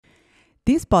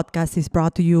This podcast is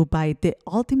brought to you by the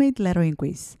Ultimate Lettering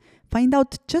Quiz. Find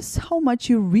out just how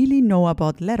much you really know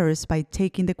about letters by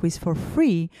taking the quiz for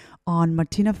free on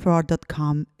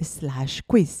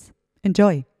martinaflor.com/quiz.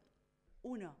 Enjoy.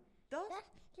 Uno, dos,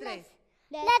 tres.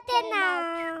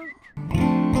 Latina.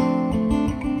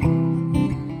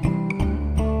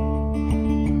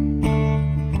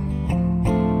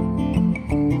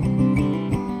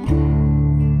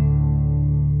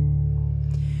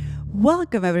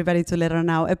 Welcome everybody to Letter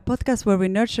Now, a podcast where we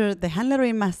nurture the hand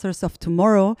lettering masters of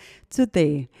tomorrow,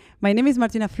 today. My name is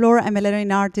Martina Flor. I'm a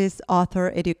lettering artist,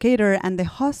 author, educator, and the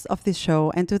host of this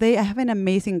show. And today I have an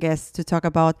amazing guest to talk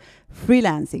about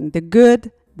freelancing, the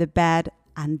good, the bad,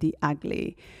 and the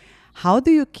ugly. How do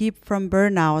you keep from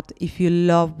burnout if you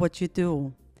love what you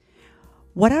do?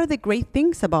 What are the great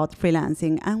things about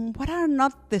freelancing, and what are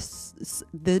not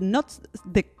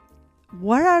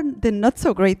what are the not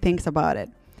so great things about it?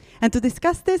 And to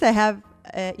discuss this, I have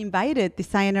invited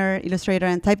designer, illustrator,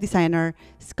 and type designer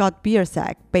Scott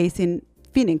Biersack, based in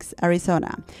Phoenix,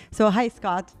 Arizona. So hi,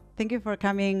 Scott. Thank you for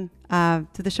coming to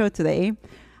the show today.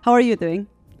 How are you doing?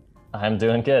 I'm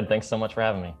doing good. Thanks so much for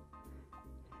having me.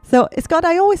 So, Scott,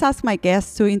 I always ask my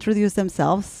guests to introduce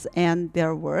themselves and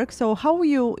their work. So how will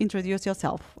you introduce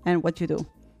yourself and what you do?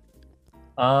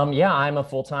 I'm a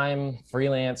full-time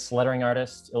freelance lettering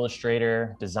artist,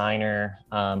 illustrator, designer,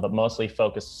 but mostly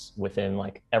focus within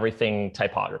like everything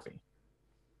typography.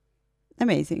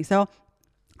 Amazing. So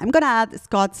I'm going to add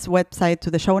Scott's website to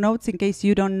the show notes in case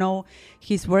you don't know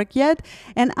his work yet.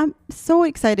 And I'm so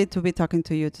excited to be talking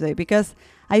to you today because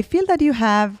I feel that you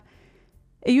have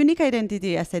a unique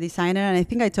identity as a designer, and I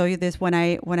think I told you this when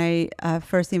I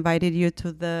first invited you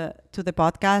to the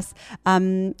podcast.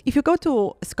 If you go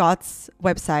to Scott's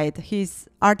website, his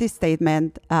artist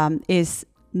statement is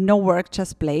 "No work,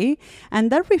 just play,"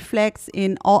 and that reflects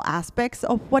in all aspects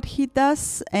of what he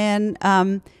does, and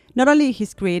not only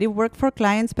his creative work for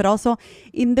clients, but also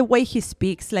in the way he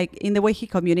speaks, like in the way he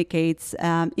communicates,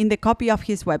 in the copy of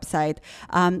his website,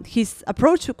 his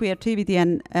approach to creativity.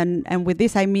 And with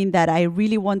this, I mean that I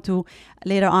really want to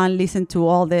later on listen to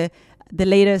all the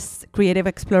latest creative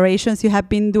explorations you have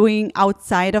been doing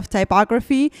outside of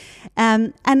typography.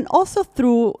 And also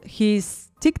through his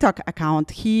TikTok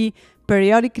account, he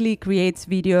periodically creates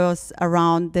videos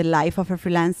around the life of a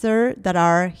freelancer that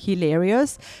are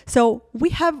hilarious. So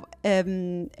we have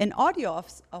an audio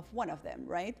of one of them,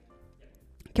 right?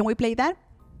 Can we play that?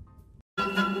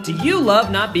 Do you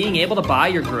love not being able to buy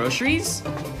your groceries?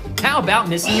 How about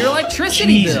missing your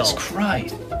electricity bill? Jesus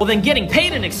Christ. Well, then getting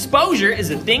paid in exposure is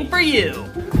a thing for you.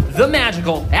 The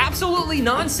magical, absolutely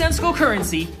nonsensical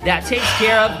currency that takes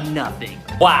care of nothing.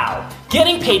 Wow,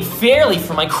 getting paid fairly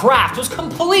for my craft was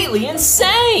completely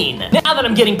insane. Now that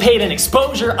I'm getting paid in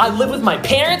exposure, I live with my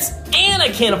parents and I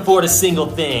can't afford a single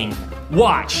thing.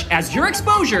 Watch as your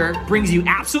exposure brings you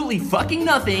absolutely fucking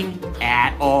nothing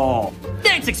at all.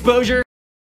 Thanks, exposure.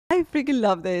 I freaking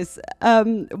love this.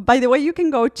 By the way, you can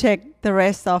go check the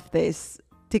rest of this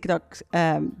TikTok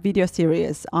video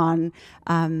series on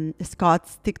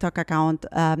Scott's TikTok account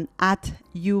at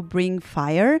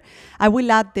YouBringFire. I will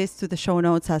add this to the show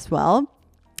notes as well.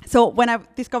 So when I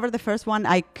discovered the first one,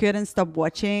 I couldn't stop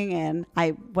watching, and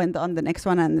I went on the next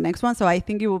one and the next one. So I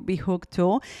think you will be hooked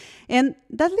too. And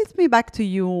that leads me back to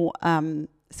you,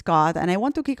 Scott. And I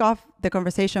want to kick off the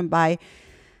conversation by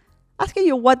asking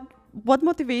you what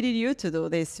motivated you to do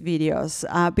these videos?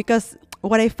 Because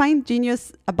what I find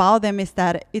genius about them is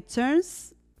that it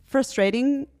turns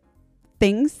frustrating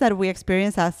things that we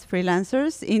experience as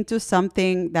freelancers into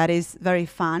something that is very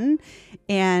fun,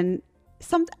 and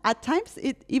at times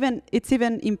it's even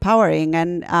empowering.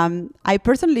 And I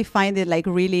personally find it like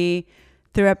really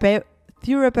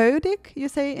therapeutic. You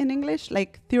say in English,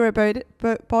 like therapeutic,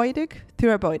 I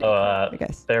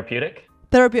guess. Therapeutic.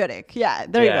 Yeah,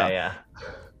 there you go. Yeah.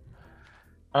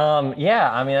 I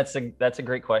mean, that's a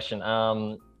great question.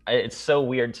 It's so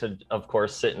weird to, of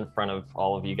course, sit in front of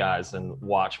all of you guys and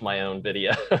watch my own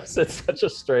videos. It's such a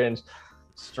strange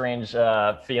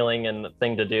feeling and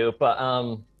thing to do. But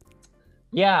I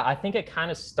think it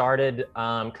kind of started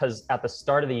because at the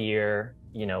start of the year,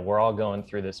 you know, we're all going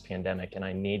through this pandemic, and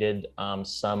I needed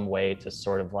some way to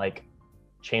sort of like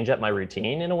change up my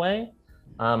routine in a way.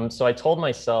 So I told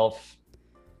myself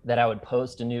that I would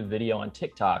post a new video on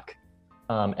TikTok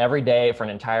every day for an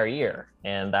entire year.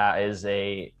 And that is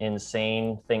a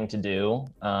insane thing to do.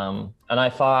 And I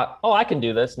thought, oh, I can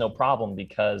do this, no problem,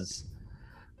 because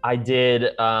I did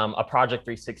a Project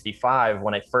 365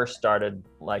 when I first started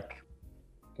like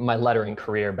my lettering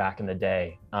career back in the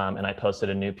day. And I posted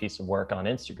a new piece of work on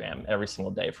Instagram every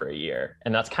single day for a year.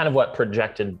 And that's kind of what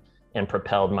projected and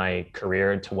propelled my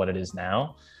career to what it is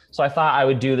now. So I thought I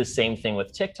would do the same thing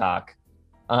with TikTok.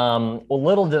 Well,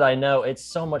 little did I know, it's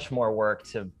so much more work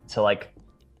to like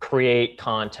create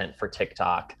content for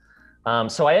TikTok.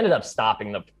 So I ended up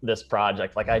stopping this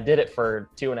project. Like I did it for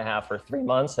 2.5 or 3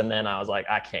 months, and then I was like,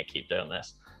 I can't keep doing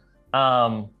this.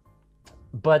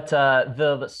 But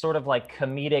the sort of like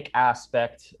comedic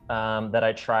aspect that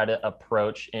I try to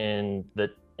approach in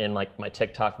like my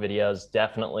TikTok videos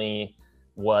definitely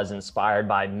was inspired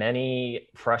by many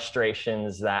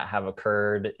frustrations that have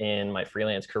occurred in my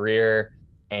freelance career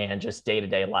and just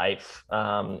day-to-day life.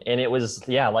 And it was,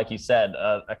 yeah, like you said,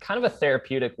 a kind of a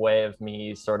therapeutic way of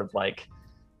me sort of like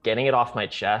getting it off my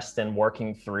chest and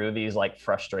working through these like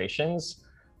frustrations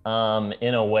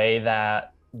in a way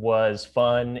that was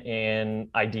fun and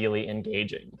ideally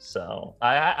engaging. So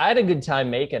I had a good time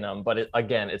making them, but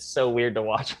again, it's so weird to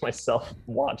watch myself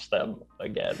watch them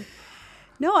again.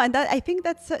 No, and I think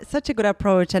that's such a good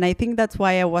approach. And I think that's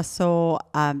why I was so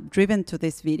driven to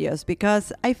these videos,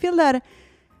 because I feel that,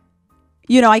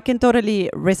 you know, I can totally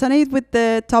resonate with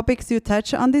the topics you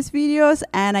touch on these videos.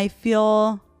 And I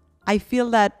feel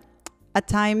that at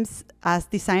times as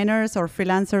designers or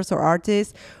freelancers or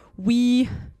artists, we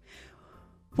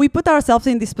put ourselves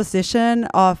in this position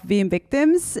of being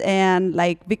victims and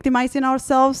like victimizing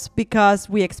ourselves because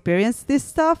we experience this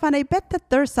stuff. And I bet that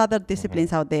there's other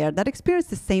disciplines out there that experience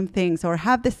the same things or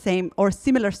have the same or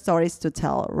similar stories to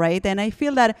tell, right? And I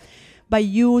feel that by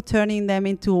you turning them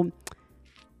into,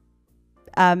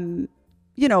 you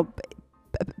know,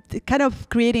 kind of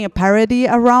creating a parody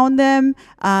around them,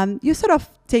 you sort of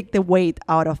take the weight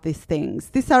out of these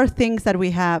things. These are things that we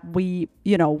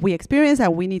experience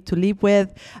and we need to live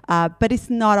with, but it's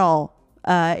not all.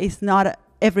 It's not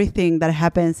everything that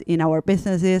happens in our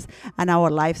businesses and our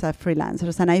lives as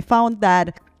freelancers. And I found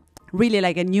that really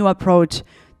like a new approach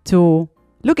to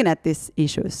looking at these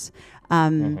issues.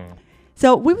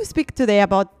 So we will speak today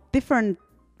about different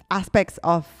aspects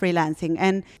of freelancing.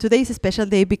 And today is a special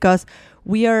day because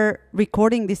we are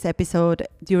recording this episode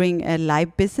during a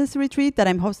live business retreat that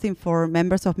I'm hosting for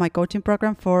members of my coaching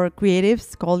program for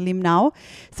creatives called Lim Now.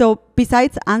 So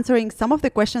besides answering some of the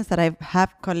questions that I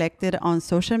have collected on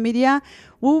social media,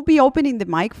 we'll be opening the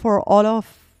mic for all of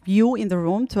you in the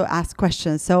room to ask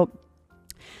questions. So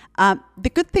the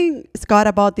good thing, Scott,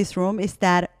 about this room is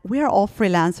that we are all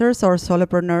freelancers or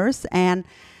solopreneurs, and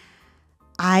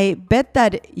I bet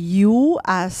that you,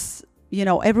 as you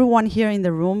know, everyone here in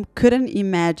the room couldn't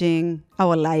imagine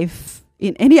our life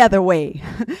in any other way.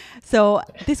 So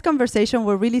this conversation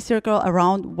will really circle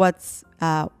around what's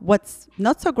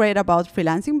not so great about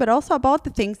freelancing, but also about the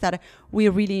things that we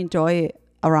really enjoy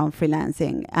around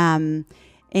freelancing.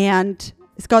 And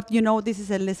Scott, you know, this is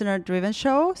a listener-driven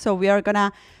show, so we are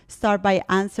gonna start by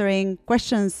answering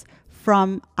questions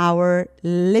from our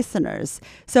listeners.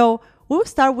 So we'll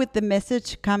start with the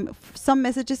some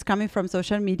messages coming from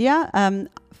social media.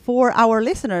 For our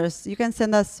listeners, you can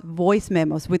send us voice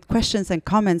memos with questions and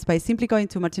comments by simply going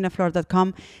to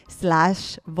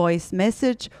martinaflor.com/voice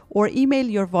message or email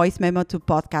your voice memo to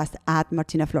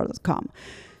podcast@martinaflor.com.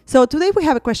 So today we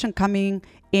have a question coming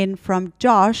in from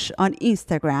Josh on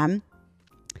Instagram.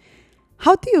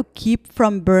 How do you keep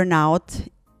from burnout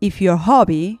if your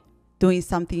hobby, doing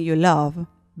something you love,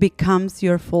 becomes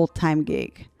your full-time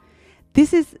gig?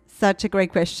 This is such a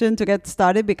great question to get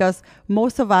started because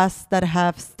most of us that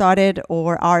have started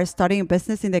or are starting a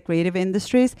business in the creative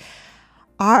industries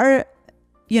are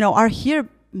here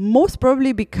most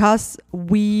probably because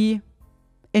we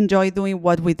enjoy doing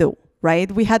what we do,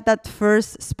 right? We had that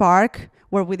first spark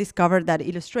where we discovered that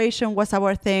illustration was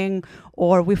our thing,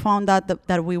 or we found out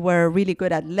that we were really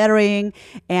good at lettering.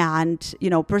 And, you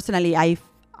know, personally,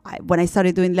 when I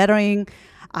started doing lettering,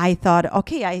 I thought,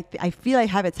 okay, I feel I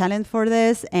have a talent for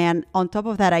this. And on top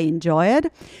of that, I enjoy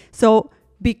it. So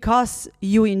because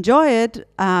you enjoy it,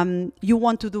 you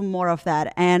want to do more of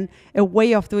that. And a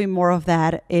way of doing more of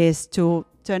that is to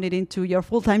turn it into your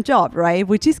full-time job, right?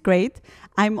 Which is great.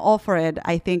 I'm all for it.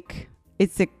 I think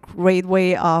it's a great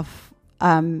way of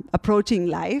approaching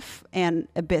life and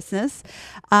a business.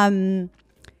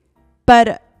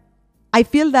 But I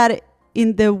feel that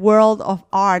in the world of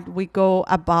art, we go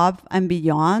above and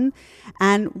beyond.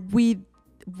 And with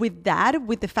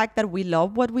the fact that we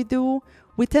love what we do,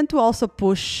 we tend to also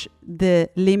push the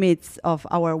limits of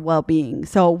our well-being.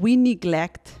 So we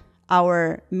neglect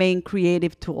our main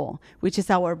creative tool, which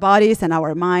is our bodies and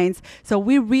our minds. So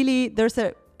there's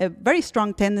a very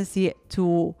strong tendency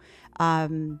to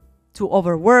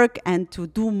overwork and to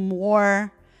do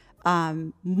more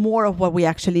more of what we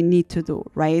actually need to do,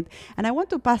 right? And I want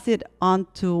to pass it on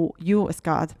to you,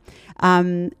 Scott,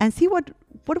 and see what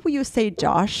would you say,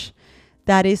 Josh,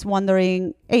 that is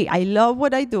wondering, hey, I love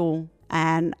what I do,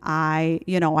 and I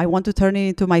want to turn it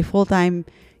into my full-time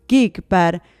gig,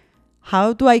 but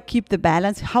how do I keep the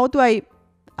balance? How do I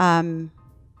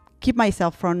keep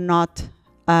myself from not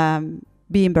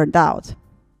being burned out?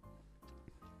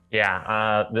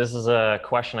 Yeah, this is a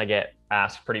question I get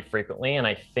asked pretty frequently, and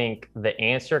I think the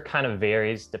answer kind of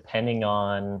varies depending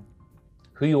on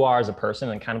who you are as a person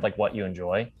and kind of like what you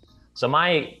enjoy. So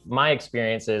my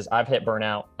experience is I've hit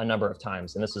burnout a number of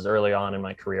times, and this is early on in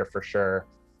my career for sure,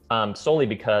 solely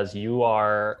because you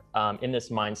are in this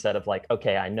mindset of like,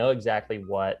 okay, I know exactly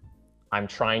what I'm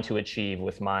trying to achieve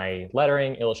with my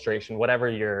lettering, illustration, whatever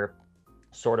your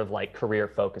sort of like career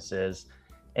focus is.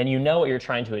 And you know what you're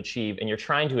trying to achieve, and you're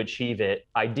trying to achieve it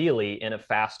ideally in a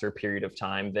faster period of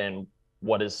time than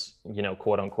what is,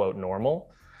 quote unquote, normal.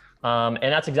 And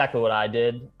that's exactly what I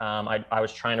did. I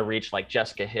was trying to reach like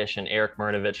Jessica Hische and Eric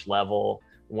Murnovich level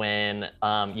when,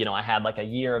 I had like a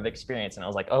year of experience, and I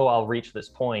was like, oh, I'll reach this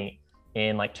point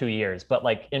in like 2 years. But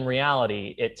like in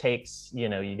reality, it takes,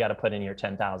 you got to put in your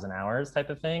 10,000 hours type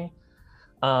of thing.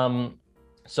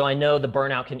 So I know the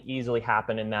burnout can easily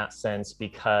happen in that sense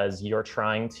because you're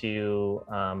trying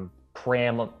to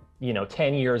cram,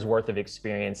 10 years worth of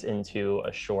experience into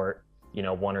a short,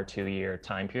 1 or 2 year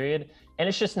time period. And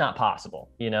it's just not possible,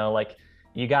 like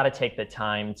you got to take the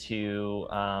time to,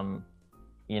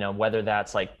 whether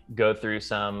that's like go through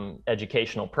some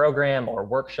educational program or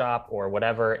workshop or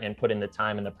whatever, and put in the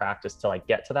time and the practice to like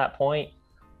get to that point.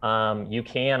 You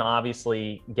can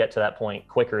obviously get to that point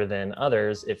quicker than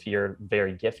others if you're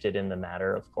very gifted in the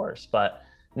matter, of course, but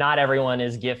not everyone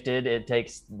is gifted. It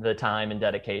takes the time and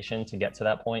dedication to get to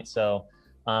that point. So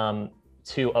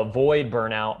to avoid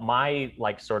burnout,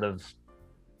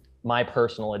 my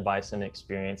personal advice and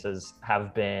experiences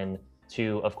have been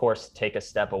to, of course, take a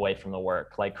step away from the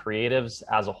work. Like creatives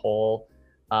as a whole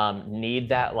need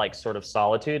that like sort of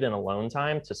solitude and alone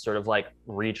time to sort of like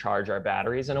recharge our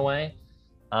batteries in a way.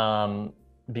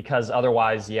 Because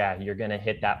otherwise, you're going to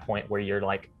hit that point where you're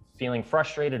like feeling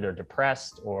frustrated or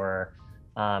depressed or,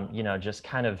 just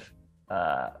kind of,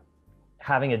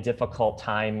 having a difficult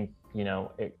time,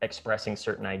 expressing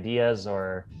certain ideas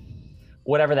or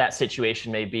whatever that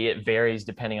situation may be. It varies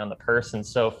depending on the person.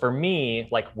 So for me,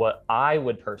 like what I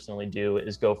would personally do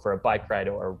is go for a bike ride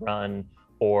or a run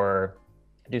or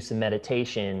do some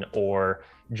meditation or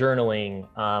journaling,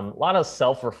 a lot of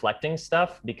self-reflecting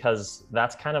stuff, because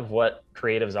that's kind of what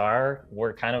creatives are.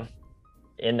 We're kind of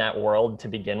in that world to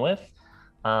begin with.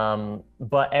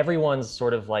 But everyone's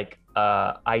sort of like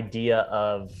idea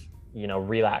of,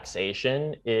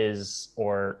 relaxation is,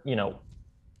 or,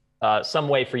 some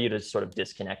way for you to sort of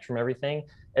disconnect from everything.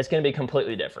 It's going to be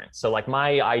completely different. So like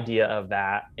my idea of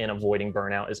that and avoiding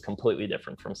burnout is completely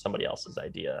different from somebody else's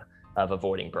idea of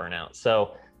avoiding burnout.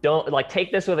 So don't like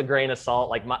take this with a grain of salt.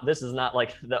 Like this is not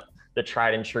like the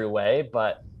tried and true way,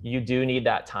 but you do need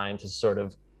that time to sort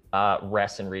of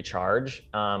rest and recharge.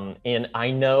 And I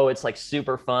know it's like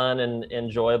super fun and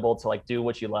enjoyable to like do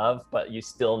what you love, but you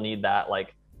still need that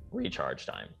like recharge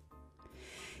time.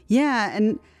 Yeah,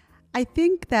 and I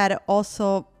think that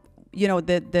also,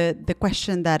 the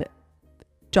question that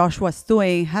Josh was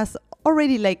doing has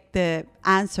already like the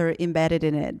answer embedded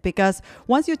in it, because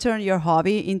once you turn your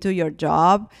hobby into your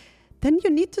job, then you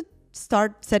need to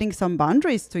start setting some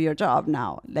boundaries to your job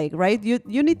now, like, right? You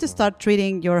need to start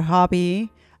treating your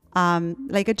hobby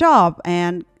like a job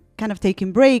and kind of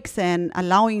taking breaks and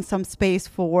allowing some space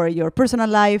for your personal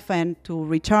life and to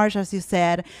recharge, as you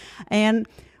said. And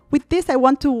with this, I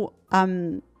want to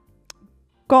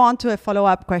go on to a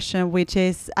follow-up question, which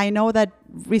is, I know that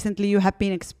recently you have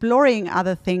been exploring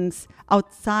other things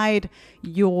outside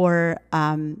your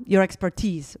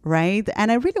expertise, right? And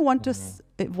I really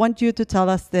want you to tell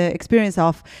us the experience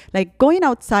of like going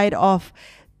outside of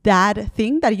that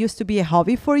thing that used to be a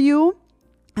hobby for you,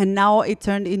 and now it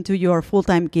turned into your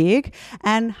full-time gig.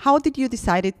 And how did you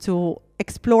decide to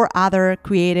explore other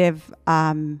creative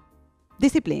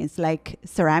disciplines like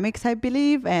ceramics, I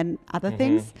believe, and other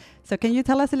things? So can you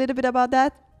tell us a little bit about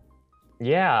that?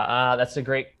 Yeah, that's a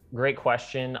great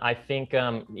question. I think,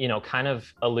 kind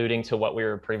of alluding to what we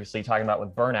were previously talking about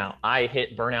with burnout, I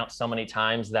hit burnout so many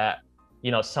times that,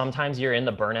 sometimes you're in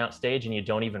the burnout stage and you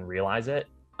don't even realize it.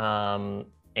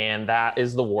 And that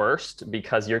is the worst,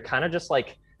 because you're kind of just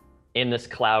like in this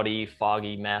cloudy,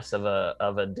 foggy mess of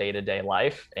a day-to-day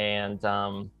life. And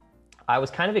I was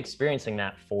kind of experiencing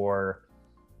that for,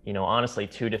 honestly,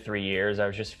 2 to 3 years. I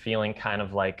was just feeling kind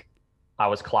of like I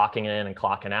was clocking in and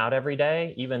clocking out every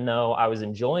day. Even though I was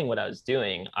enjoying what I was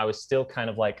doing, I was still kind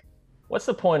of like, what's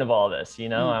the point of all this? You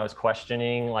know, I was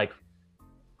questioning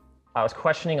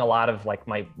a lot of like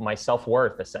my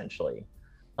self-worth essentially.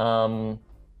 And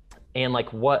like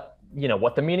what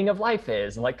the meaning of life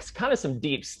is, and like kind of some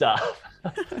deep stuff.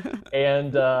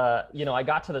 And, I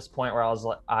got to this point where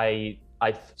I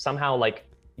somehow like,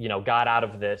 got out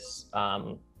of this,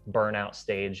 burnout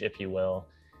stage, if you will.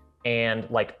 And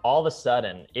like all of a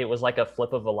sudden it was like a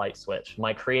flip of a light switch.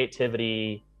 My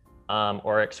creativity,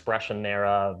 or expression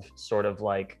thereof sort of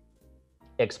like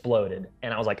exploded.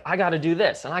 And I was like, I got to do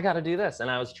this and I got to do this.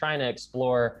 And I was trying to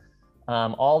explore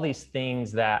all these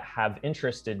things that have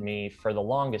interested me for the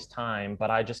longest time,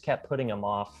 but I just kept putting them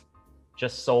off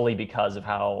just solely because of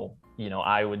how,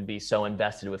 I would be so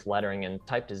invested with lettering and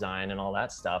type design and all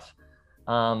that stuff.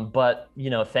 But,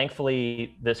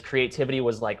 thankfully this creativity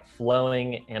was like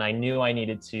flowing, and I knew I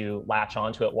needed to latch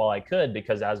onto it while I could,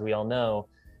 because as we all know,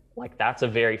 like that's a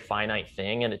very finite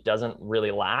thing and it doesn't really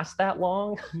last that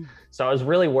long. So I was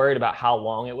really worried about how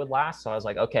long it would last. So I was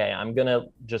like, okay, I'm going to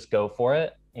just go for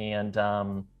it. And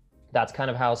that's kind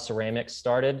of how ceramics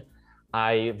started.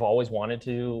 I've always wanted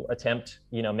to attempt,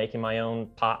 making my own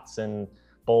pots and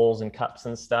bowls and cups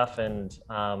and stuff. And,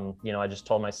 I just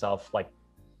told myself like,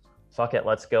 fuck it,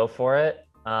 let's go for it.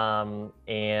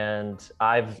 And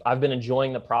I've been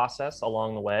enjoying the process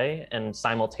along the way. And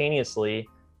simultaneously,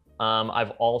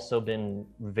 I've also been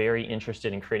very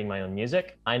interested in creating my own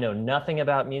music. I know nothing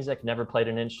about music, never played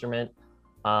an instrument.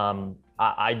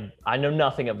 I know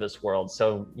nothing of this world.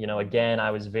 So, again, I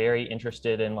was very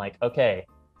interested in like, okay,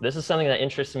 this is something that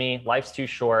interests me. Life's too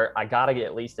short. I got to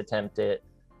at least attempt it.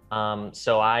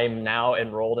 So I'm now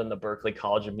enrolled in the Berklee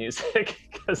College of Music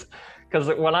because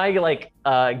when I like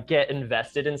get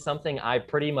invested in something, I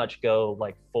pretty much go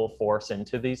like full force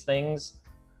into these things.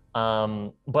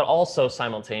 But also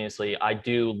simultaneously, I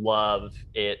do love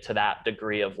it to that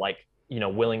degree of like,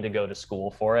 willing to go to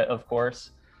school for it, of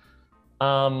course.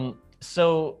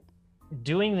 So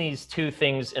doing these two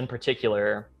things in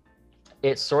particular,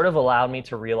 it sort of allowed me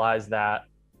to realize that,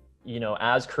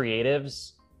 as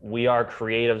creatives, we are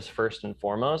creatives first and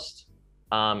foremost.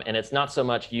 And it's not so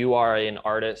much you are an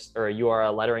artist or you are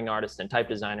a lettering artist and type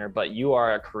designer, but you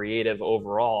are a creative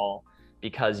overall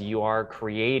because you are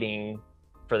creating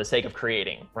for the sake of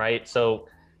creating, right? So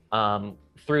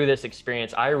through this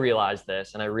experience, I realized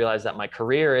this, and I realized that my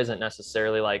career isn't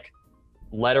necessarily like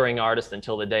lettering artist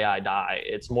until the day I die.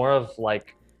 It's more of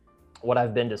like what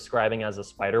I've been describing as a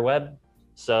spider web.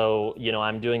 So,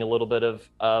 I'm doing a little bit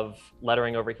of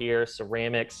lettering over here,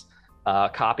 ceramics,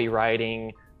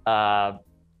 copywriting,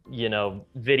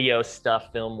 video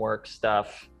stuff, film work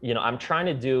stuff. I'm trying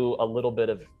to do a little bit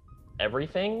of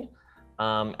everything.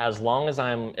 As long as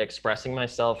I'm expressing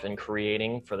myself and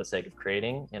creating for the sake of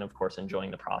creating, and of course,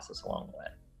 enjoying the process along the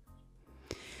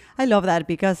way. I love that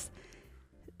because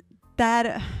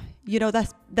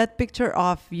that picture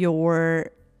of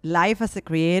your life as a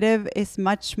creative is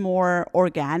much more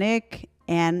organic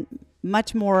and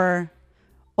much more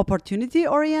opportunity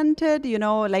oriented,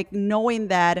 like knowing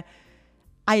that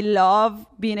I love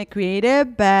being a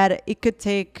creative, but it could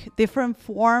take different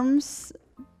forms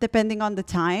depending on the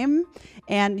time,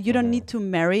 and you don't need to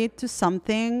marry it to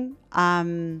something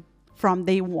from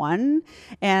day one,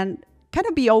 and kind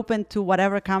of be open to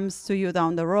whatever comes to you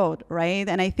down the road, right?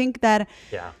 And I think that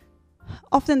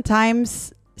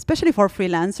oftentimes, especially for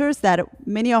freelancers, that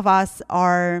many of us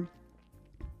are,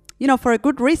 for a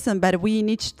good reason, but we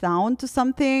niche down to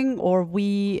something or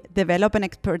we develop an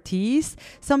expertise.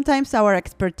 Sometimes our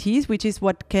expertise, which is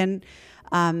what can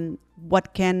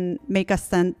make us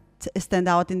stand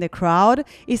out in the crowd,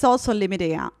 is also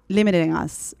limiting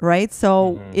us, right?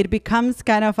 So it becomes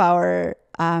kind of our,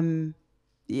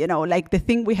 like the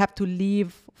thing we have to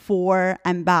live for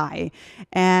and by.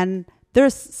 And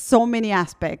there's so many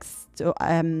aspects to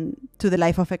the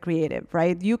life of a creative,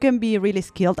 right? You can be really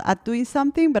skilled at doing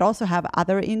something, but also have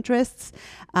other interests.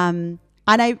 And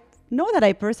I know that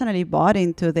I personally bought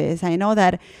into this. I know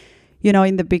that,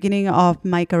 in the beginning of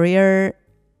my career,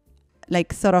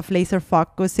 like sort of laser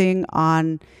focusing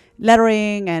on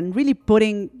lettering and really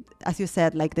putting, as you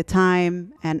said, like the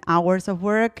time and hours of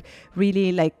work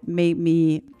really like made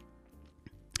me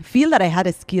feel that I had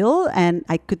a skill and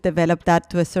I could develop that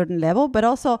to a certain level, but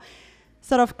also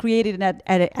sort of created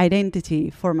an identity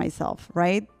for myself,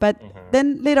 right? But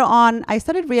then later on, I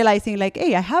started realizing like,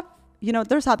 hey, I have,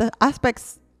 there's other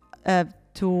aspects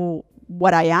to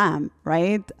what I am,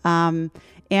 right?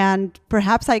 and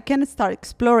perhaps I can start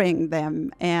exploring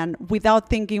them, and without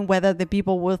thinking whether the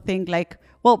people will think like,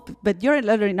 well, but you're a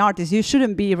lettering artist, you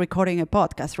shouldn't be recording a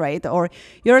podcast, right? Or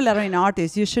you're a lettering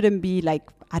artist, you shouldn't be like,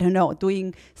 I don't know,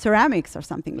 doing ceramics or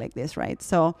something like this, right?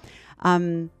 So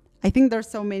I think there's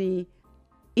so many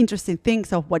interesting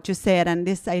things of what you said, and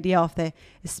this idea of the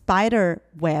spider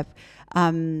web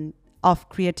of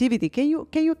creativity. Can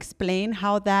you explain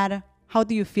how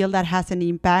do you feel that has an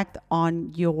impact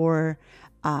on your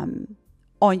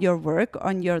work,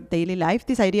 on your daily life,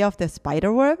 this idea of the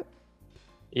spider web?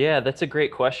 Yeah, that's a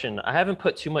great question. I haven't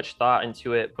put too much thought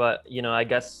into it, but I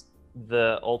guess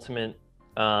the ultimate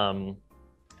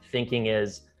thinking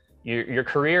is your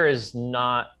career is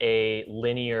not a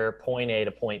linear point A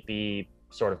to point B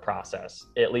sort of process,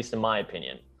 at least in my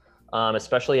opinion.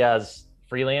 Especially as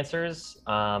freelancers,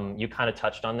 you kind of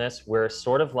touched on this. We're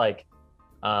sort of like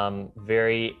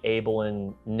very able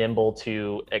and nimble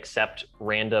to accept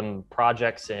random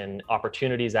projects and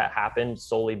opportunities that happen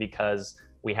solely because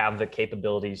we have the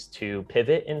capabilities to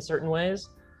pivot in certain ways.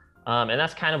 And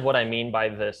that's kind of what I mean by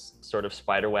this sort of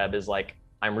spider web, is like,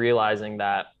 I'm realizing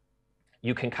that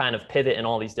you can kind of pivot in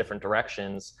all these different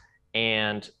directions.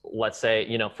 And let's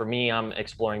say, for me, I'm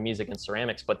exploring music and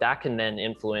ceramics, but that can then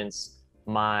influence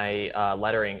my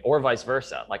lettering, or vice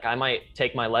versa. Like, I might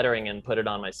take my lettering and put it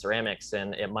on my ceramics,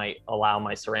 and it might allow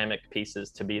my ceramic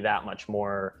pieces to be that much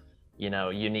more,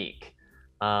 unique.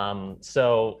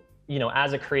 So,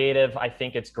 as a creative, I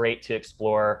think it's great to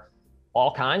explore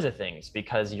all kinds of things,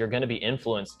 because you're going to be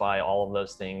influenced by all of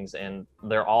those things, and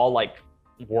they're all like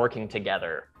working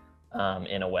together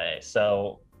in a way.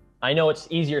 So I know it's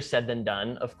easier said than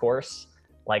done, of course.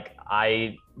 Like,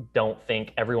 I don't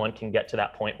think everyone can get to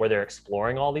that point where they're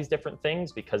exploring all these different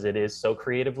things, because it is so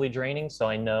creatively draining. So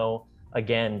I know,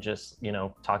 again, just,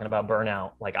 talking about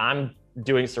burnout, like, I'm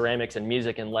doing ceramics and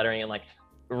music and lettering, and like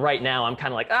right now I'm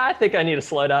kind of like, I think I need to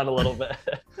slow down a little bit.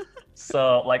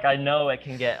 So like, I know it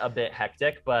can get a bit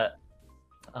hectic, but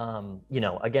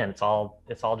again, it's all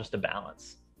just a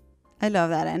balance. I love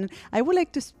that. And I would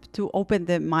like to open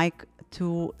the mic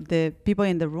to the people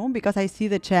in the room, because I see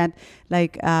the chat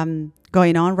like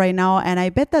going on right now, and I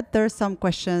bet that there's some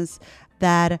questions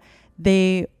that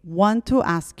they want to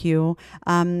ask you.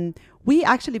 We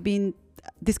actually been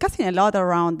discussing a lot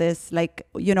around this, like,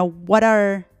 what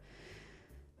are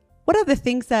the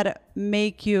things that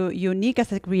make you unique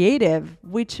as a creative,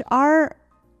 which are,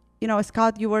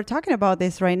 Scott, you were talking about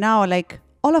this right now, like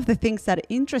all of the things that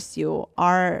interest you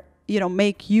are,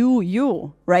 make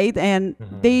you, right? And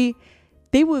they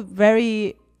would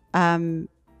very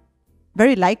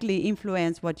likely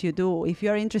influence what you do. If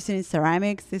you're interested in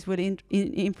ceramics, this would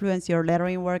influence your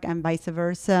lettering work, and vice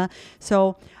versa.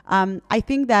 So I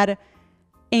think that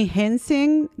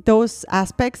enhancing those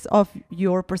aspects of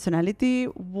your personality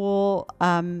will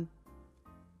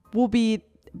be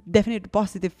definitely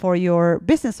positive for your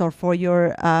business, or for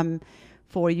your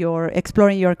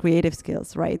exploring your creative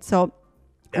skills, right? So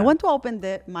I want to open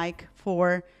the mic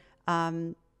for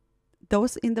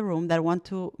those in the room that want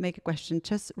to make a question.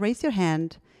 Just raise your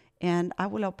hand and I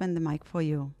will open the mic for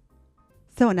you.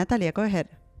 So Natalia, go ahead.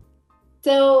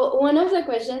 So one of the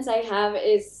questions I have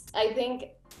is, I think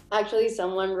actually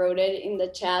someone wrote it in the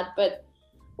chat, but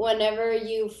whenever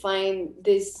you find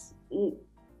this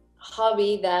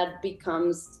hobby that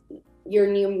becomes your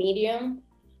new medium,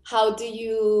 how do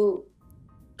you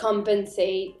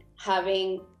compensate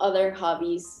having other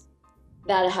hobbies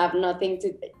that have nothing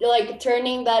to, like,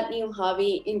 turning that new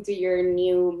hobby into your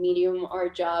new medium or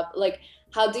job? Like,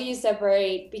 how do you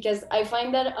separate? Because I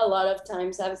find that a lot of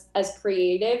times as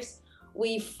creatives,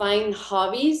 we find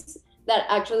hobbies that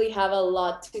actually have a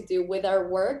lot to do with our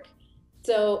work.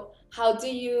 So how do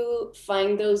you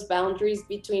find those boundaries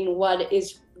between what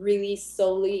is really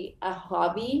solely a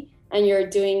hobby and you're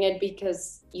doing it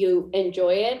because you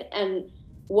enjoy it, and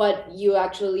what you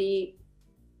actually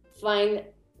find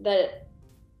that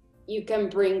you can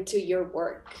bring to your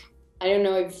work? I don't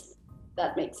know if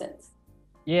that makes sense.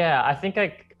 Yeah, I think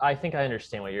I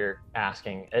understand what you're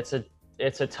asking. It's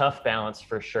a tough balance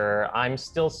for sure. I'm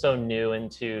still so new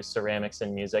into ceramics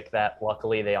and music that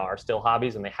luckily they are still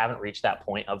hobbies, and they haven't reached that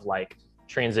point of like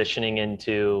transitioning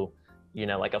into,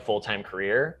 like a full-time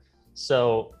career.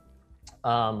 So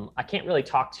I can't really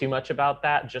talk too much about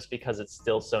that just because it's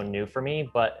still so new for me.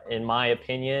 But in my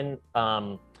opinion,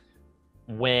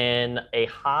 when a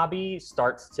hobby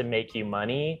starts to make you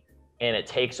money and it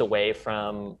takes away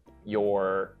from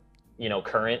your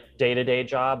current day-to-day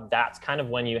job, that's kind of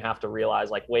when you have to realize,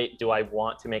 like, wait, do I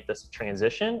want to make this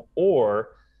transition, or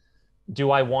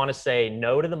do I want to say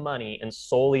no to the money and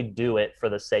solely do it for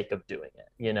the sake of doing it?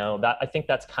 You know, that I think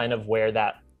that's kind of where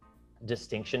that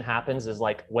distinction happens, is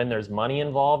like when there's money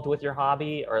involved with your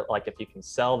hobby, or like if you can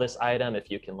sell this item, if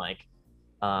you can like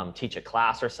teach a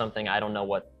class or something. I don't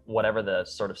know whatever the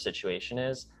sort of situation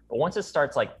is, but once it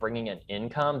starts like bringing in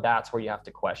income, that's where you have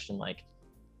to question like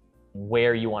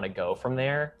where you want to go from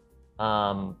there.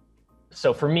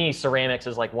 So for me, ceramics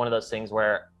is like one of those things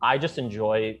where I just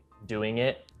enjoy doing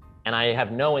it, and I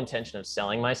have no intention of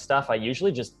selling my stuff. I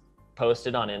usually just post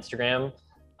it on Instagram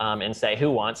and say,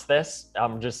 who wants this?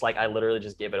 I'm just like, I literally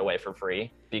just give it away for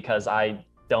free because I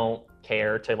don't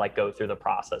care to like go through the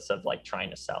process of like trying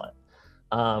to sell it.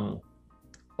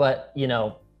 But you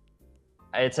know,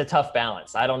 it's a tough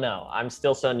balance. I don't know. I'm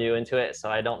still so new into it, so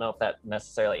I don't know if that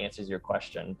necessarily answers your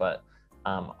question, but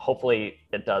hopefully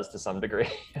it does to some degree.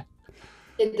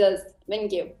 It does.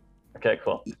 Thank you. Okay,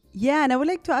 cool. Yeah, and I would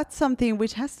like to add something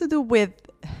which has to do with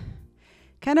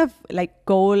kind of like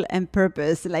goal and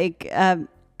purpose. Like,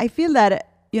 I feel that,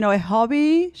 you know, a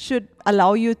hobby should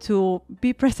allow you to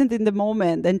be present in the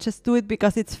moment and just do it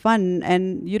because it's fun,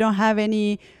 and you don't have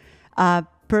any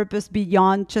purpose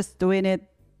beyond just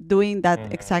doing that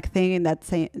exact thing in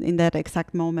that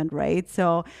exact moment, right?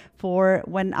 So for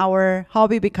when our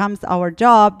hobby becomes our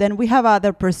job, then we have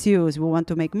other pursuits. We want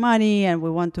to make money, and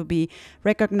we want to be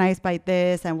recognized by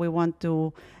this, and we want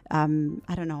to I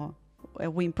don't know,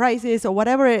 win prizes or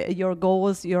whatever your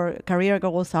goals, your career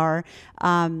goals are.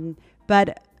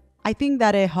 But I think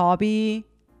that a hobby,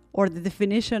 or the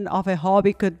definition of a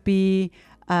hobby, could be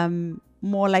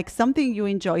more like something you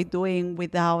enjoy doing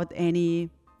without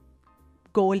any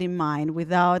goal in mind,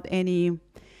 without anything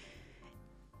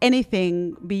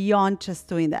beyond just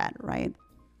doing that, right?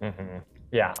 Mm-hmm.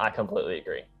 Yeah, I completely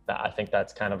agree. I think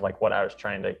that's kind of like what I was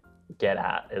trying to get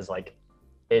at, is like,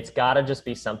 it's got to just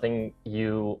be something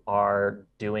you are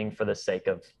doing for the sake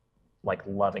of like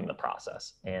loving the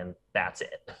process, and that's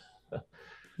it.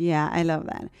 Yeah, I love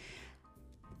that.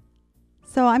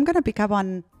 So I'm going to pick up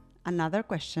on another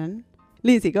question.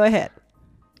 Lindsay, go ahead.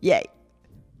 Yay.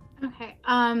 Okay.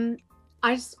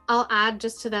 I'll add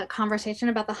just to that conversation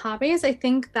about the hobbies. I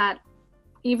think that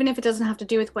even if it doesn't have to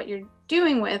do with what you're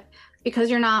doing with,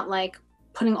 because you're not like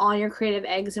putting all your creative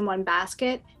eggs in one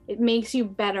basket, it makes you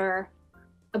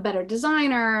a better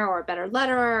designer or a better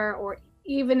letterer, or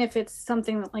even if it's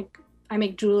something that, like, I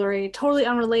make jewelry, totally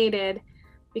unrelated,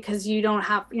 because you're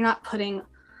not putting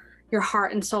your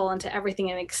heart and soul into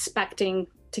everything and expecting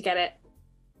to get it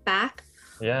back.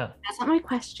 Yeah. That's not my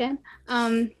question.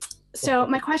 So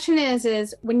my question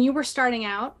is when you were starting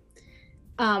out,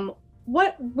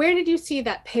 where did you see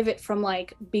that pivot from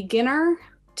like beginner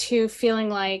to feeling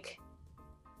like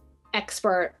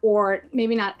expert, or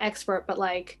maybe not expert, but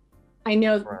like, I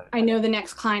know the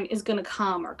next client is going to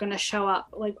come or going to show up.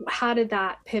 Like, how did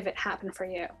that pivot happen for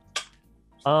you?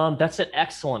 That's an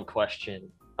excellent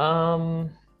question. For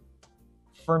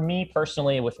me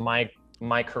personally, with my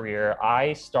career,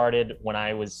 I started when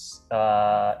I was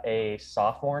a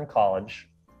sophomore in college.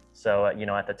 So, you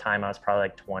know, at the time I was probably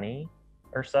like 20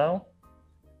 or so,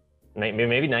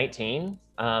 maybe 19.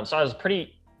 So I was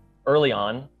pretty early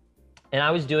on, and I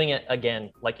was doing it,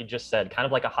 again, like you just said, kind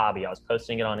of like a hobby. I was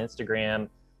posting it on Instagram,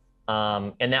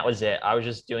 and that was it. I was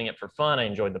just doing it for fun. I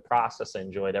enjoyed the process. I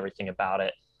enjoyed everything about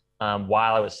it,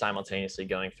 while I was simultaneously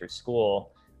going through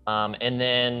school. And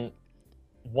then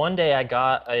one day I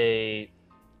got a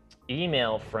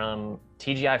email from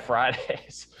TGI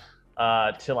Fridays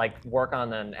to like work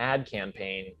on an ad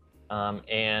campaign.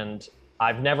 And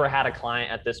I've never had a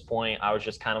client at this point. I was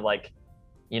just kind of like,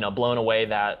 you know, blown away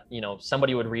that, you know,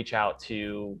 somebody would reach out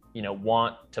to, you know,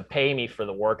 want to pay me for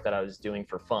the work that I was doing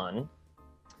for fun.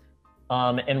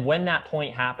 And when that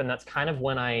point happened, that's kind of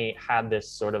when I had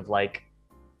this sort of like,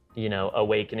 you know,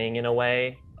 awakening in a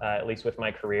way. At least with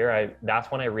my career, that's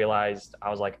when I realized,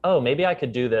 I was like, oh, maybe I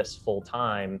could do this full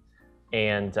time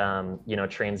and, you know,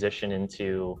 transition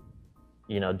into,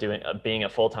 you know, being a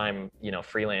full-time, you know,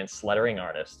 freelance lettering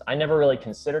artist. I never really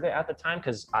considered it at the time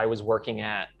because I was working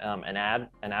at an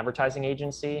advertising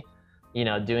agency, you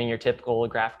know, doing your typical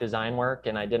graphic design work.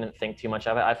 And I didn't think too much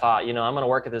of it. I thought, you know, I'm going to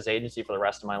work at this agency for the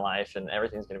rest of my life and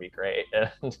everything's going to be great.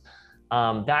 And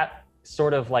that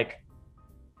sort of like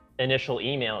initial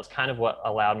email is kind of what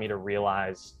allowed me to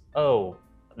realize, oh,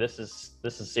 this is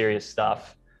serious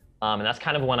stuff. And that's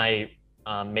kind of when I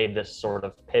made this sort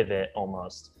of pivot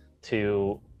almost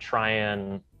to try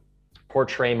and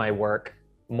portray my work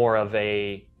more of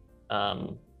a,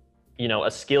 you know, a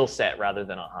skill set rather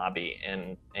than a hobby.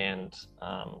 And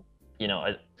you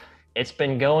know, it's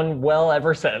been going well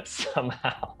ever since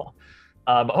somehow.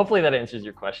 But hopefully that answers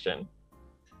your question.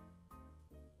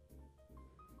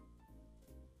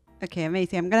 Okay,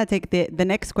 amazing. I'm going to take the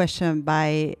next question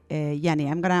by Yanni.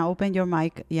 I'm going to open your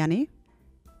mic, Yanni.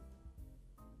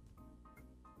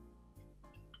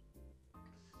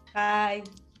 Hi.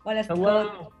 Hola, Scott.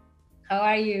 Hello. How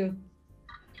are you?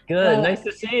 Good. Well, Nice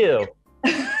to see you.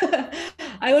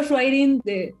 I was writing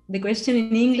the question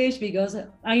in English because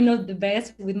I'm not the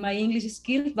best with my English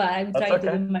skills, but I'm That's trying to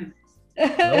okay. do my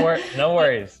best. No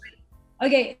worries.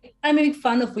 Okay, I'm a big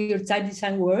fan of your type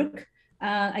design work.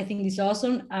 I think it's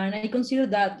awesome, and I consider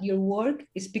that your work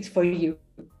speaks for you.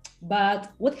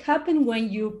 But what happened when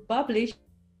you publish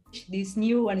this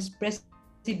new and expressive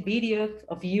video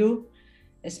of you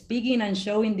speaking and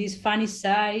showing this funny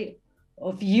side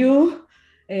of you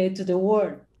to the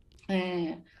world?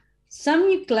 Some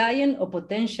new client or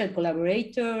potential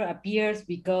collaborator appears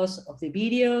because of the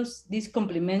videos. This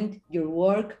complement your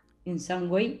work in some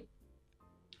way?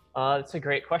 That's a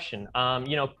great question.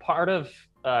 Part of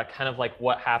kind of like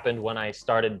what happened when I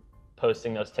started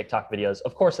posting those TikTok videos,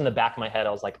 of course, in the back of my head,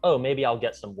 I was like, oh, maybe I'll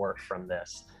get some work from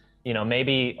this.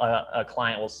 Maybe a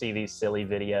client will see these silly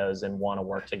videos and want to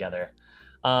work together.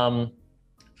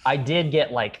 I did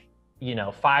get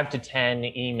 5 to 10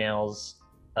 emails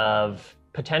of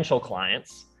potential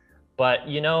clients, but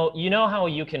you know how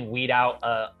you can weed out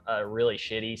a really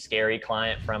shitty, scary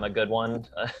client from a good one.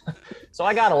 So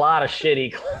I got a lot of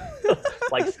shitty,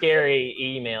 scary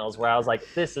emails where I was like,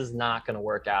 this is not going to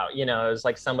work out. It was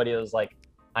like somebody was like,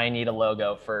 I need a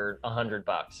logo for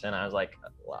 $100. And I was like,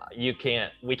 well, we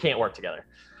can't work together.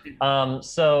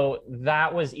 So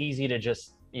that was easy to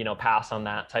just, pass on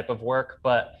that type of work.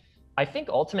 But I think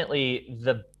ultimately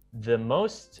the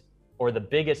most or the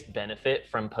biggest benefit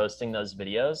from posting those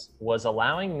videos was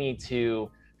allowing me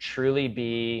to truly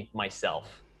be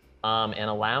myself, and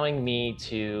allowing me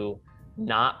to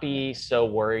not be so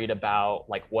worried about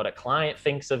what a client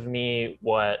thinks of me,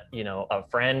 what a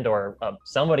friend or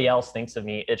somebody else thinks of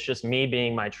me. It's just me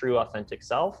being my true authentic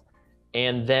self,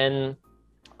 and then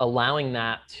allowing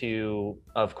that to,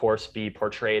 of course, be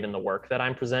portrayed in the work that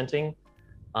I'm presenting.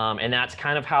 And that's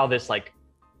kind of how this,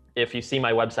 if you see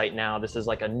my website now, this is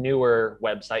a newer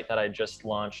website that I just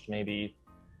launched maybe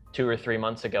 2 or 3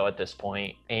 months ago at this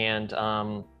point. And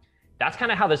that's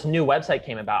kind of how this new website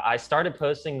came about. I started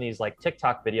posting these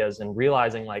TikTok videos and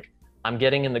realizing I'm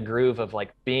getting in the groove of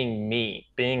being me,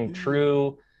 being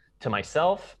true to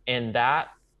myself. And that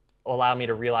allowed me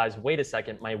to realize, wait a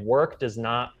second, my work does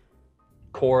not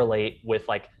correlate with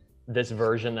this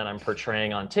version that I'm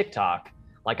portraying on TikTok.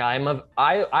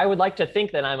 I would like to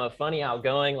think that I'm a funny,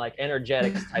 outgoing,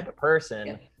 energetic type of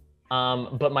person.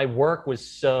 But my work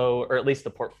was or at least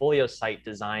the portfolio site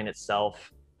design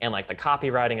itself and the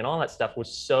copywriting and all that stuff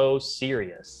was so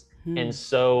serious and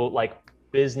so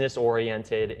business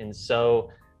oriented. And so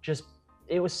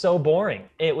it was so boring.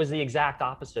 It was the exact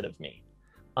opposite of me.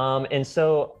 And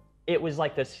so it was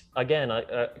this, again,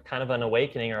 a kind of an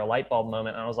awakening or a light bulb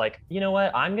moment. And I was like, you know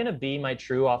what? I'm going to be my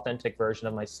true authentic version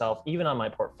of myself, even on my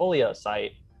portfolio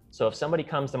site. So if somebody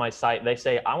comes to my site, they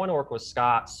say, I want to work with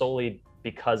Scott solely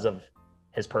because of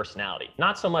his personality,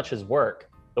 not so much his work.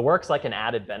 The work's an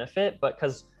added benefit, but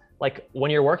because when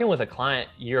you're working with a client,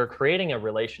 you're creating a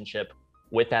relationship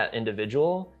with that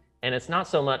individual. And it's not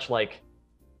so much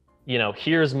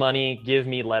here's money, give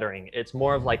me lettering. It's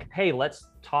more of hey, let's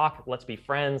talk, let's be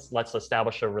friends, let's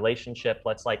establish a relationship,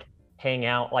 let's hang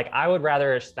out. I would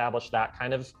rather establish that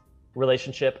kind of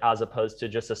relationship as opposed to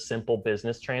just a simple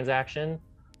business transaction.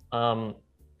 And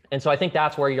so I think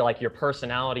that's where you're your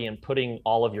personality and putting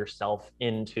all of yourself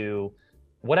into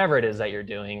whatever it is that you're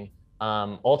doing,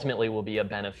 ultimately will be a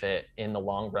benefit in the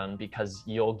long run, because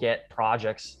you'll get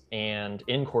projects and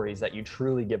inquiries that you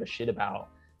truly give a shit about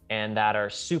and that are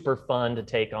super fun to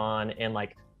take on. And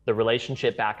the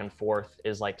relationship back and forth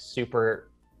is super,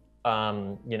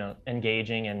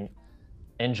 engaging and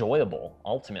enjoyable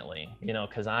ultimately,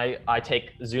 because I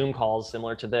take Zoom calls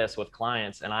similar to this with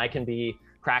clients and I can be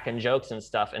cracking jokes and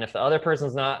stuff. And if the other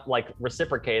person's not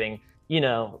reciprocating,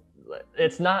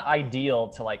 it's not ideal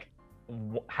to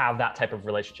have that type of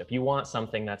relationship. You want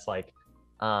something that's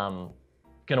gonna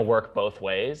work both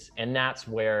ways. And that's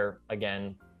where,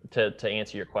 again, to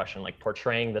answer your question,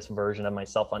 portraying this version of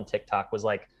myself on TikTok was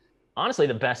honestly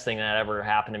the best thing that ever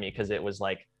happened to me, because it was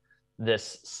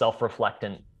this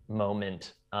self-reflectant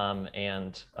moment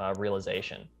and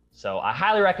realization. So I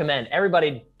highly recommend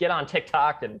everybody get on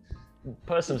TikTok and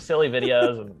post some silly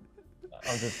videos. And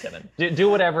I'm just kidding. Do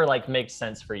whatever makes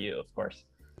sense for you, of course.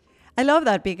 I love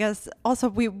that, because also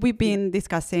we've been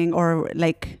discussing, or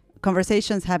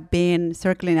conversations have been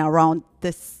circling around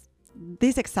this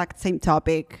exact same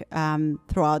topic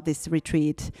throughout this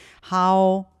retreat.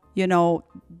 How you know,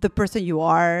 the person you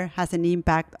are has an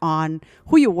impact on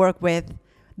who you work with,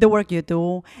 the work you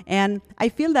do. And I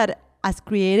feel that as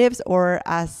creatives or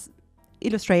as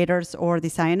illustrators or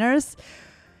designers,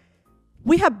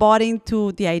 we have bought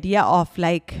into the idea of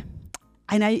like,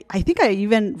 and I think I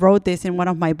even wrote this in one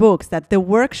of my books, that the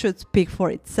work should speak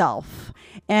for itself.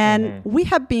 And we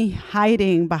have been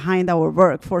hiding behind our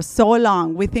work for so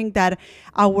long. We think that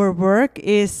our work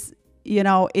is, you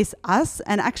know, is us.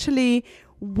 And actually,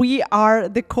 we are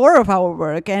the core of our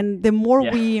work. And the more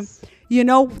we, you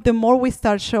know, the more we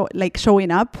start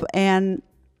showing up and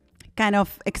kind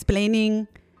of explaining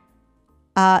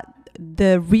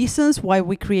the reasons why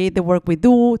we create the work we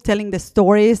do, telling the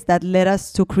stories that led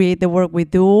us to create the work we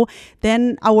do,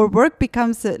 then our work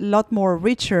becomes a lot more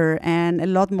richer and a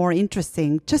lot more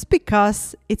interesting just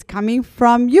because it's coming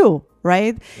from you,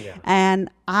 right? Yeah. And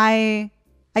I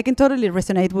can totally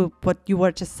resonate with what you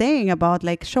were just saying about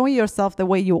like showing yourself the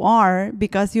way you are,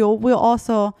 because you will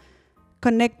also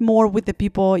connect more with the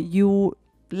people you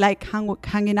like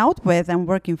hanging out with and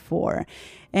working for.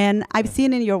 And I've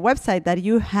seen in your website that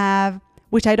you have,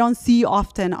 which I don't see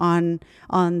often on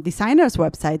designers'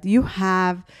 website, you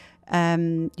have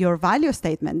your value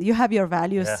statement. You have your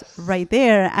values right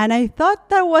there. And I thought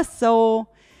that was so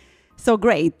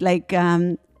great. Like,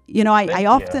 you know, I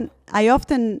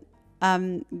often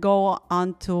go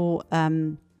onto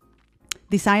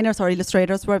designers or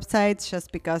illustrators' websites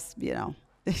just because, you know,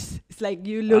 it's like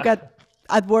you look at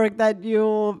work that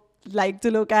you like to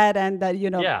look at and that, you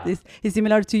know, is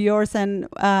similar to yours and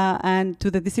to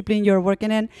the discipline you're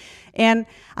working in. And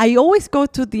I always go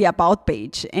to the About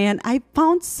page, and I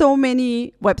found so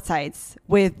many websites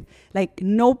with like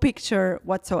no picture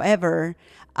whatsoever.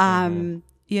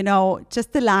 You know,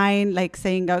 just a line like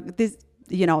saying this,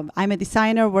 you know, I'm a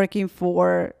designer working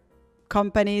for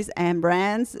companies and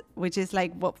brands, which is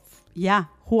like, well,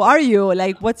 who are you?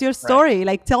 Like, what's your story? Right.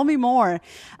 Like, tell me more.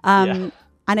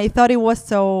 And I thought it was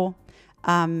so,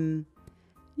 you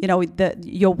know,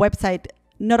 your website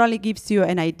not only gives you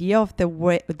an idea of the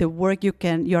work you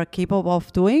are capable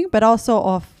of doing, but also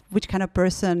of which kind of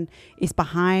person is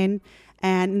behind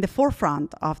and in the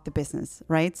forefront of the business,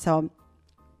 right? So,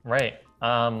 right.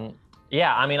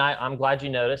 Yeah, I mean, I'm glad you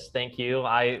noticed. Thank you.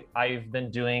 I've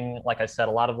been doing, like I said,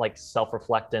 a lot of like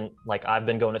self-reflectant, like I've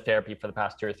been going to therapy for the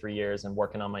past 2 or 3 years and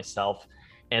working on myself.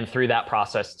 And through that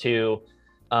process too,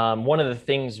 one of the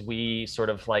things we sort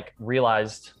of like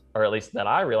realized, or at least that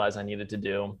I realized I needed to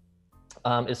do,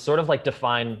 is sort of like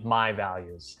define my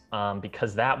values,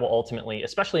 because that will ultimately,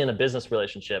 especially in a business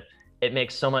relationship, it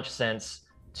makes so much sense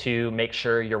to make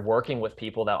sure you're working with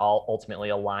people that all ultimately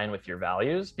align with your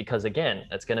values, because again,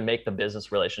 it's going to make the business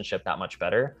relationship that much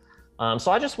better.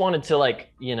 So I just wanted to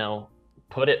like, you know,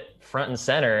 put it front and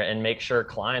center and make sure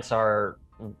clients are,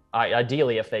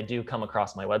 ideally, if they do come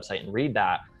across my website and read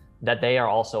that they are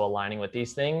also aligning with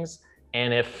these things.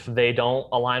 And if they don't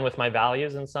align with my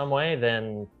values in some way,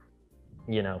 then,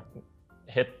 you know,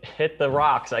 hit the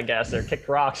rocks, I guess, or kick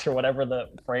rocks or whatever the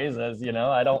phrase is. You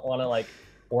know, I don't want to like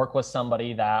work with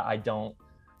somebody that I don't,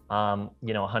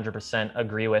 you know, 100%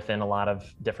 agree with in a lot of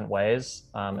different ways,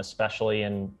 especially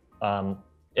in,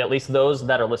 at least those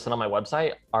that are listed on my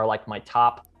website are like my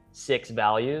top 6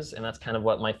 values. And that's kind of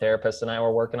what my therapist and I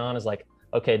were working on, is like,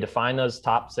 okay, define those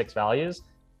top 6 values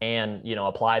and, you know,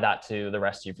 apply that to the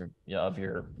rest of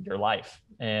your life.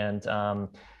 And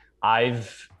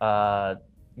I've,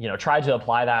 you know, tried to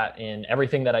apply that in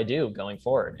everything that I do going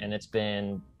forward. And it's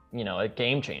been, you know, a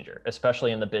game changer,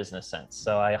 especially in the business sense.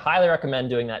 So I highly recommend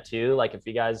doing that too. Like if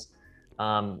you guys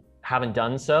haven't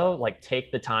done so, like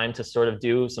take the time to sort of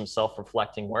do some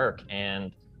self-reflecting work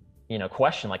and, you know,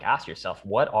 question, like ask yourself,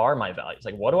 what are my values?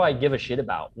 Like, what do I give a shit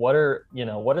about? What are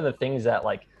the things that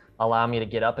like allow me to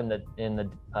get up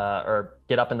or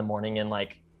get up in the morning and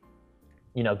like,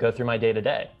 you know, go through my day to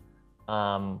day.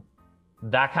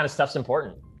 That kind of stuff's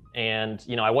important. And,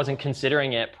 you know, I wasn't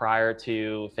considering it prior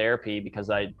to therapy because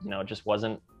I, you know, just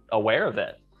wasn't aware of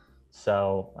it.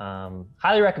 So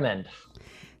highly recommend.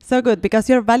 So good, because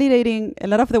you're validating a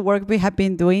lot of the work we have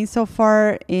been doing so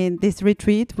far in this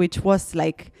retreat, which was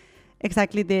like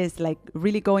exactly this, like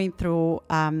really going through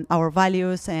our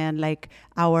values and like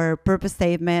our purpose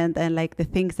statement and like the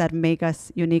things that make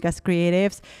us unique as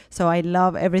creatives. So I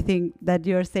love everything that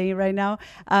you're saying right now.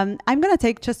 I'm going to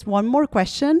take just one more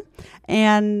question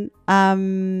and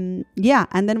and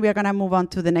then we're going to move on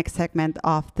to the next segment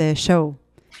of the show.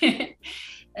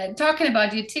 Talking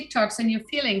about your TikToks and your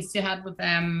feelings you had with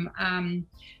them,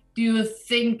 do you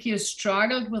think you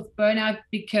struggled with burnout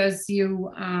because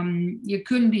you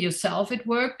couldn't be yourself at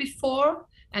work before,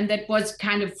 and that was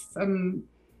kind of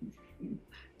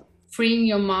freeing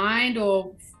your mind,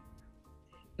 or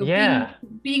Yeah.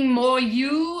 being more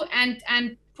you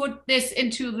and put this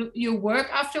into your work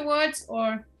afterwards,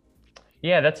 or?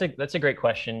 Yeah, that's a great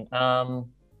question.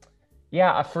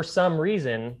 Yeah, for some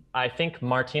reason, I think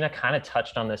Martina kind of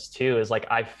touched on this too, is like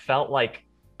I felt like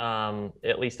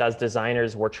at least as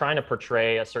designers, we're trying to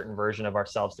portray a certain version of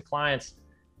ourselves to clients.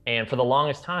 And for the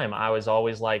longest time, I was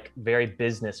always like very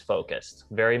business focused,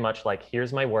 very much like,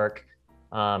 here's my work,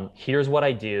 here's what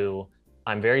I do.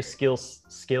 I'm very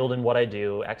skilled in what I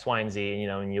do, X, Y, and Z, you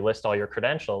know, and you list all your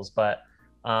credentials. But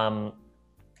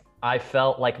I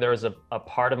felt like there was a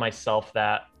part of myself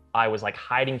that I was like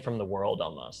hiding from the world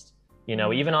almost. You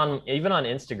know, even on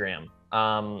Instagram,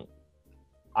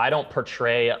 I don't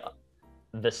portray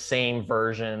the same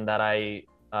version that I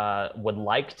would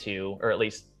like to, or at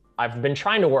least I've been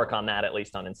trying to work on that, at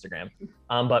least on Instagram.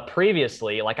 But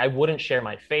previously, like I wouldn't share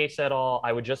my face at all.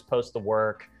 I would just post the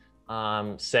work,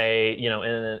 say, you know,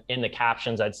 in the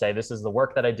captions, I'd say, this is the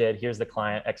work that I did. Here's the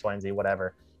client, X, Y, and Z,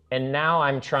 whatever. And now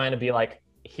I'm trying to be like,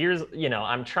 here's, you know,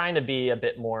 I'm trying to be a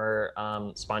bit more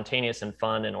spontaneous and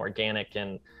fun and organic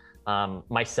and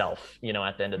myself, you know,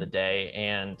 at the end of the day.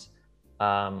 And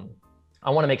I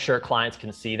want to make sure clients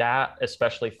can see that,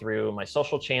 especially through my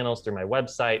social channels, through my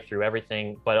website, through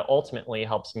everything. But it ultimately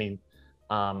helps me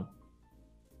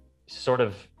sort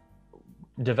of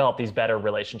develop these better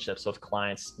relationships with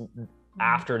clients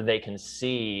after they can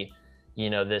see, you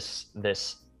know,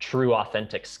 this true,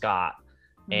 authentic Scott,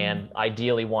 and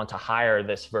ideally want to hire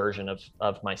this version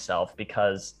of myself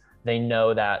because they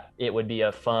know that it would be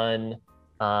a fun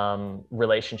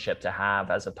relationship to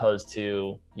have, as opposed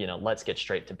to, you know, let's get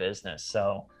straight to business.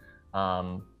 So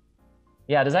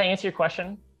yeah, does that answer your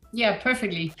question? Yeah,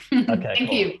 perfectly. Okay, Thank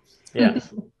cool. you.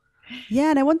 Yes. Yeah,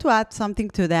 and I want to add something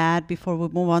to that before we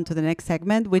move on to the next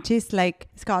segment, which is like,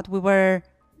 Scott, we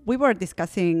were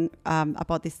discussing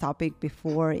about this topic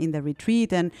before in the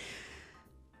retreat, and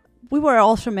we were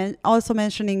also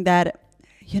mentioning that,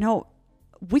 you know,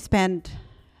 we spend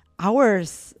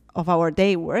hours of our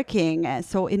day working,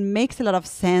 so it makes a lot of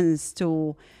sense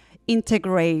to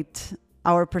integrate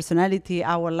our personality,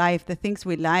 our life, the things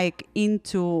we like,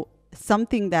 into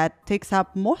something that takes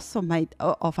up most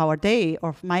of our day,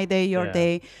 or my day, your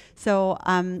day. So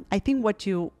I think what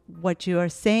you are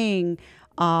saying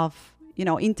of, you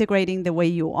know, integrating the way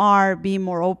you are, being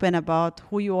more open about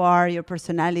who you are, your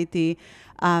personality,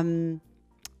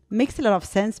 makes a lot of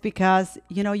sense, because,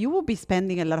 you know, you will be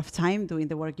spending a lot of time doing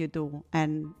the work you do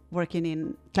and working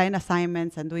in client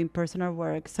assignments and doing personal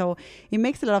work. So it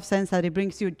makes a lot of sense that it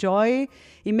brings you joy.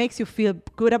 It makes you feel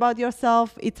good about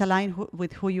yourself. It's aligned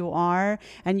with who you are,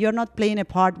 and you're not playing a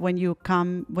part when you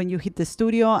hit the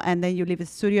studio and then you leave the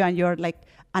studio and you're like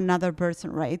another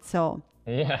person, right? So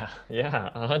Yeah,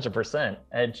 100%.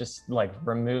 It just like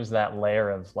removes that layer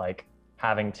of like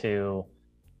having to,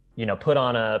 you know, put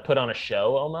on a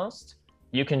show almost.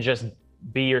 You can just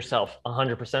be yourself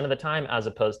 100% of the time, as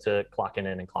opposed to clocking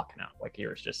in and clocking out, like you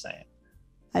were just saying.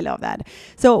 I love that.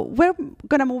 So we're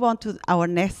gonna move on to our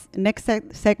next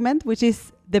segment, which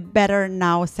is the Better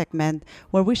Now segment,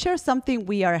 where we share something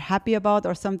we are happy about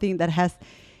or something that has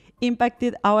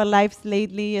impacted our lives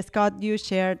lately. Scott, you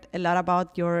shared a lot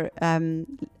about your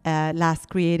last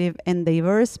creative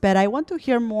endeavors, but I want to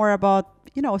hear more about,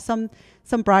 you know, some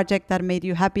project that made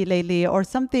you happy lately, or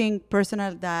something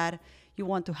personal that you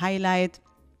want to highlight.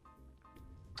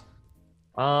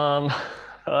 Oh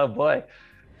boy.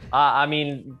 I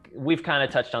mean, we've kind of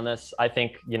touched on this. I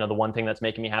think, you know, the one thing that's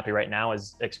making me happy right now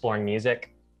is exploring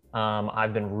music.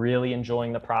 I've been really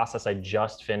enjoying the process. I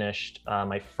just finished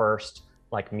my first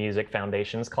like music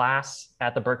foundations class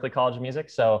at the Berklee College of Music.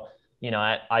 So, you know,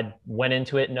 I went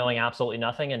into it knowing absolutely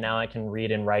nothing, and now I can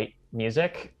read and write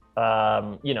music.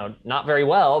 You know, not very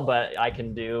well, but I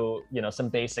can do, you know, some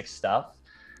basic stuff.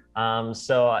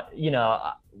 So, you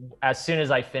know, as soon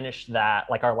as I finished that,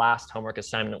 like our last homework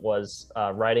assignment was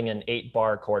writing an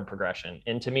 8-bar chord progression.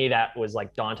 And to me, that was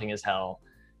like daunting as hell.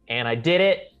 And I did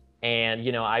it. And,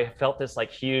 you know, I felt this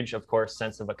like huge, of course,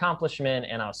 sense of accomplishment.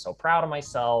 And I was so proud of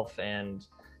myself. And,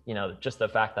 you know, just the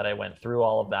fact that I went through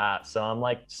all of that. So I'm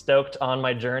like stoked on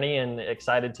my journey and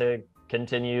excited to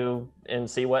continue and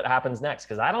see what happens next.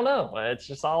 Cause I don't know. It's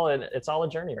just it's all a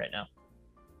journey right now.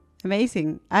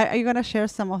 Amazing. Are you going to share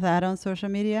some of that on social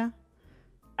media?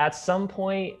 At some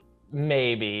point,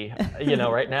 maybe. You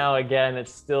know, right now, again,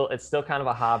 it's still kind of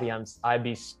a hobby. I'd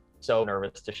be so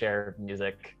nervous to share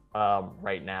music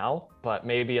right now, but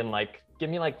maybe in like, give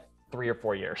me like 3 or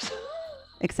 4 years.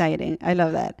 Exciting. I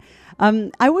love that.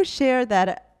 I will share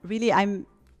that really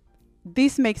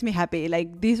this makes me happy.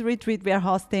 Like this retreat we are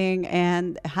hosting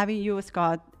and having you,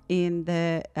 Scott, in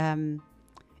the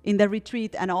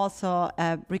retreat, and also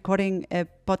recording a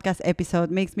podcast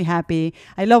episode makes me happy.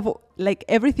 I love like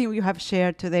everything you have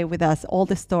shared today with us, all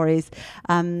the stories.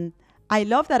 I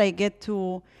love that I get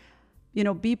to,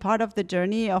 be part of the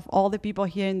journey of all the people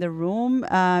here in the room.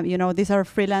 These are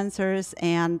freelancers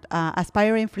and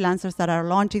aspiring freelancers that are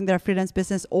launching their freelance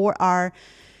business or are,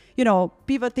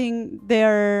 pivoting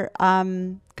their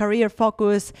career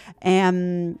focus.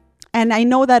 And I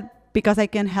know that because I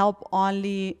can help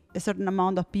only a certain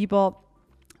amount of people,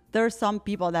 there are some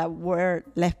people that were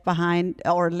left behind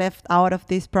or left out of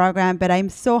this program. But I'm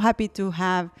so happy to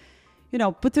have,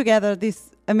 put together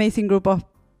this amazing group of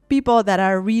people that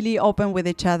are really open with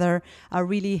each other, are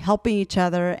really helping each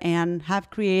other, and have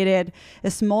created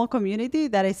a small community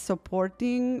that is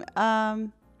supporting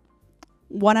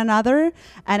one another.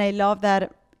 And I love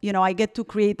that, I get to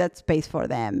create that space for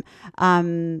them.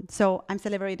 So I'm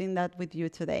celebrating that with you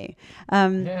today.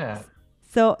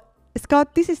 So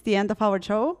Scott, this is the end of our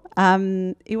show.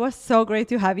 It was so great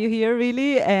to have you here,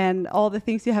 really, and all the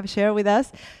things you have shared with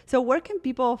us. So where can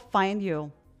people find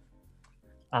you?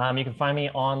 You can find me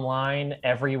online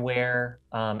everywhere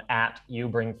at You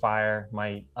Bring Fire.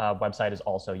 My website is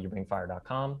also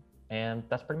youbringfire.com, and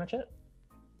that's pretty much it.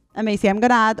 Amazing. I'm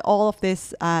going to add all of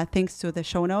these things to the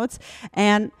show notes.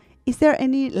 And is there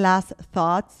any last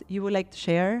thoughts you would like to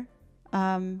share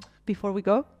before we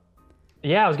go?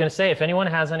 Yeah, I was going to say, if anyone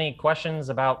has any questions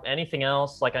about anything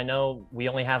else, like I know we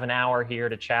only have an hour here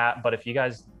to chat, but if you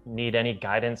guys need any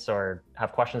guidance or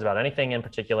have questions about anything in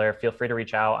particular, feel free to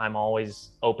reach out. I'm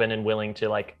always open and willing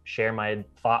to share my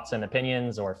thoughts and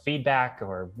opinions or feedback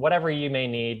or whatever you may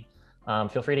need.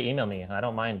 Feel free to email me. I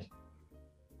don't mind.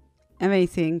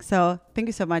 Amazing. So thank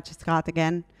you so much, Scott,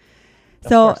 again.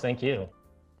 Of course, thank you.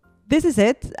 This is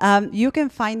it. You can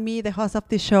find me, the host of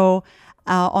the show,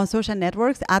 on social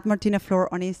networks at Martina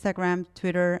Flor on Instagram,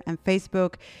 Twitter, and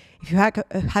Facebook. If you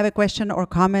have a question or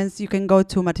comments, you can go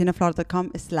to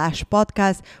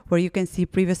martinaflor.com/podcast, where you can see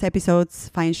previous episodes,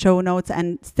 find show notes,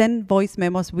 and send voice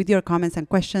memos with your comments and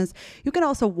questions. You can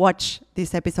also watch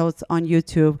these episodes on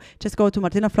YouTube. Just go to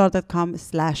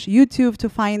martinaflor.com/YouTube to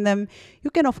find them.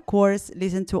 You can, of course,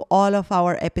 listen to all of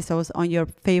our episodes on your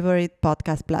favorite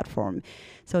podcast platform.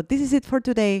 So this is it for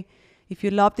today. If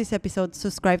you love this episode,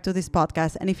 subscribe to this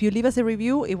podcast. And if you leave us a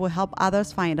review, it will help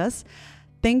others find us.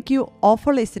 Thank you all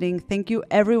for listening. Thank you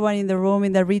everyone in the room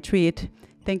in the retreat.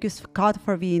 Thank you, Scott,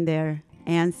 for being there.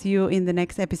 And see you in the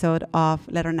next episode of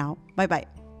Let Her Now. Bye-bye.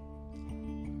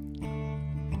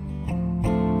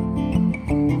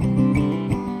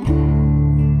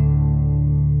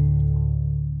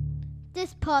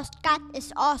 This podcast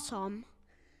is awesome.